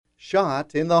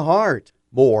shot in the heart.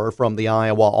 More from the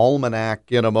Iowa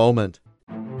Almanac in a moment.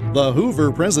 The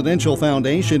Hoover Presidential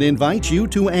Foundation invites you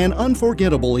to an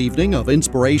unforgettable evening of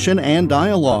inspiration and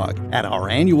dialogue at our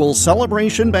annual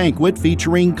celebration banquet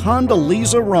featuring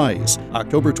Condoleezza Rice,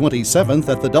 October 27th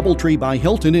at the Doubletree by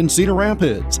Hilton in Cedar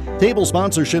Rapids. Table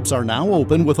sponsorships are now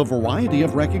open with a variety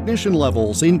of recognition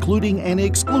levels, including an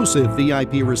exclusive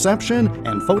VIP reception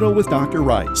and photo with Dr.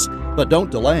 Rice. But don't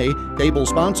delay, table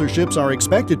sponsorships are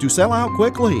expected to sell out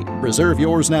quickly. Reserve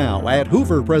yours now at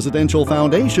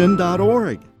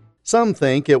hooverpresidentialfoundation.org. Some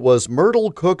think it was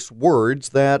Myrtle Cook's words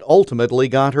that ultimately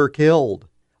got her killed.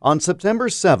 On September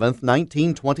 7,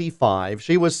 1925,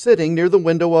 she was sitting near the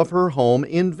window of her home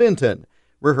in Vinton,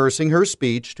 rehearsing her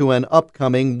speech to an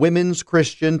upcoming Women's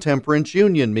Christian Temperance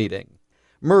Union meeting.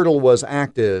 Myrtle was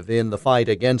active in the fight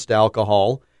against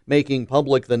alcohol, making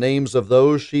public the names of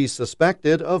those she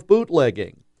suspected of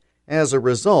bootlegging. As a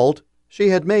result, she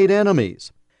had made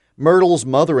enemies. Myrtle's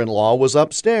mother-in-law was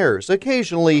upstairs,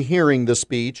 occasionally hearing the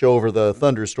speech over the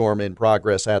thunderstorm in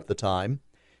progress at the time.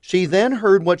 She then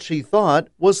heard what she thought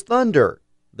was thunder,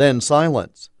 then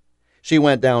silence. She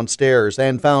went downstairs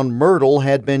and found Myrtle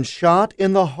had been shot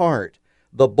in the heart,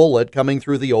 the bullet coming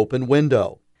through the open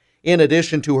window. In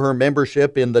addition to her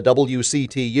membership in the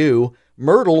WCTU,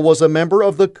 Myrtle was a member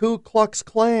of the Ku Klux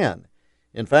Klan.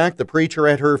 In fact, the preacher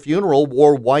at her funeral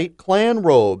wore white Klan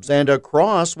robes, and a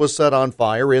cross was set on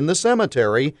fire in the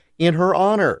cemetery in her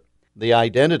honor. The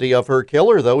identity of her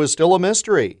killer, though, is still a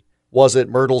mystery. Was it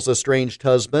Myrtle's estranged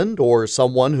husband or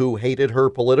someone who hated her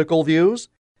political views?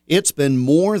 It's been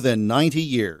more than 90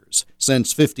 years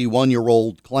since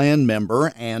 51-year-old Klan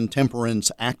member and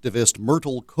temperance activist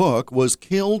Myrtle Cook was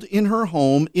killed in her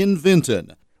home in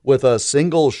Vinton with a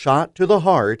single shot to the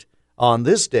heart on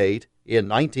this date in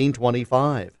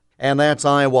 1925. And that's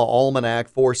Iowa Almanac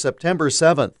for September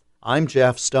 7th. I'm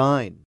Jeff Stein.